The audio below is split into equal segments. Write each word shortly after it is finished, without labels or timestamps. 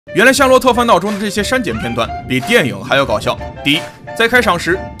原来《夏洛特烦恼》中的这些删减片段比电影还要搞笑。第一，在开场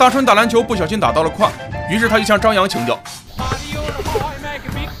时，大春打篮球不小心打到了胯，于是他就向张扬请教：“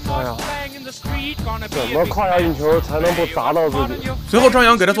哎呀，怎么胯下运球才能不砸到自己？”随后张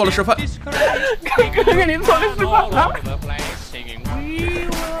扬给他做了示范。哥给你做的示范啊！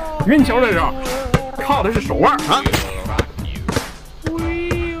运球的时候靠的是手腕啊。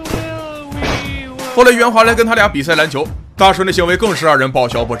后来袁华来跟他俩比赛篮球，大春的行为更是让人爆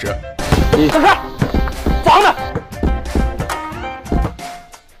笑不止。大帅，防的！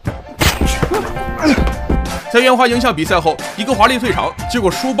在袁华赢下比赛后，一个华丽退场，结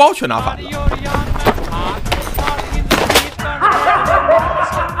果书包却拿反了。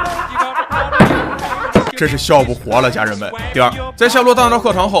真是笑不活了，家人们。第二，在夏洛大闹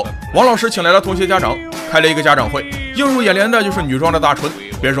课堂后，王老师请来了同学家长，开了一个家长会，映入眼帘的就是女装的大春，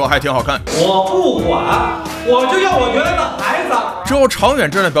别说还挺好看。我不管，我就要我原来的孩子。之后常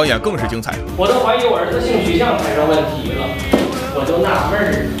远这段表演更是精彩。我都怀疑我儿子性取向产生问题了，我就纳闷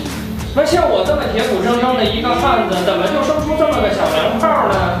儿，那像我这么铁骨铮铮的一个汉子，怎么就生出这么个小娘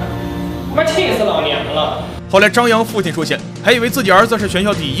炮呢？妈气死老娘了！后来张扬父亲出现，还以为自己儿子是全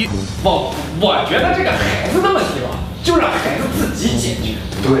校第一。我觉得这个孩子的问题吧，就让孩子自己解决。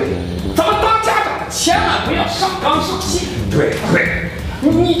对，咱们当家长的千万不要上纲上线。对，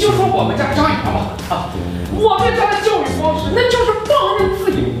你就说我们家张扬吧，啊，我对他的教育方式那就是放任自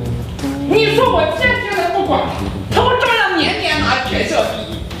由。你说我天天的不管他，我照样年年拿全校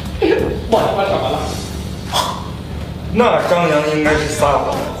第一。我他妈怎么了？那张扬应该是撒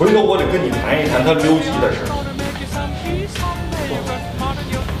谎，回头我得跟你谈一谈他留级的事。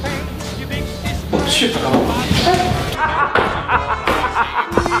我去他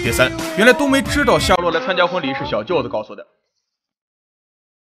妈！第三，原来冬梅知道夏洛来参加婚礼是小舅子告诉的。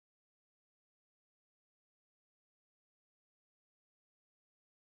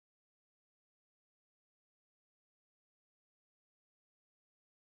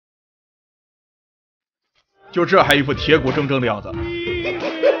就这还一副铁骨铮铮的样子。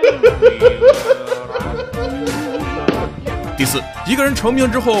第四，一个人成名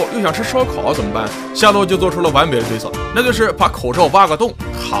之后又想吃烧烤怎么办？夏洛就做出了完美的对策，那就是把口罩挖个洞。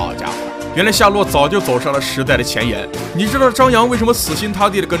好家伙，原来夏洛早就走上了时代的前沿。你知道张扬为什么死心塌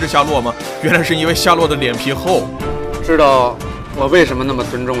地的跟着夏洛吗？原来是因为夏洛的脸皮厚。知道我为什么那么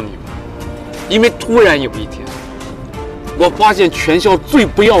尊重你吗？因为突然有一天，我发现全校最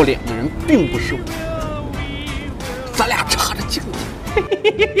不要脸的人并不是我。咱俩差着镜子。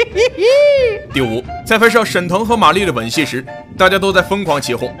第五，在拍摄沈腾和马丽的吻戏时，大家都在疯狂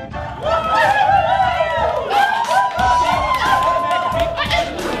起哄。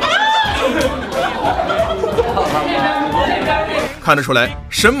看得出来，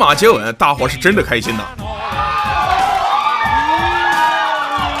沈马接吻，大伙是真的开心呐。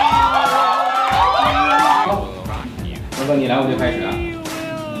如果你来，我就开始啊。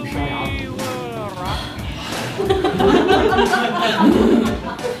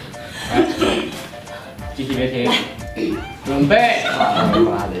集体别停，准备。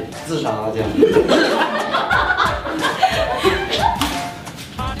妈的，自杀去。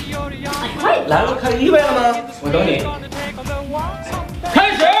来了，预备了吗？我等你。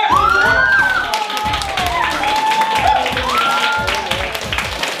开始。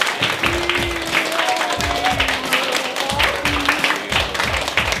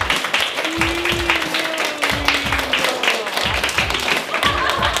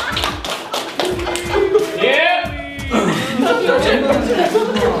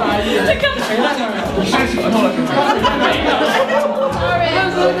你伸舌头了是不是？没有，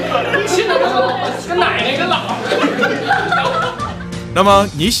亲的跟奶奶跟姥。那么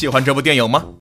你喜欢这部电影吗？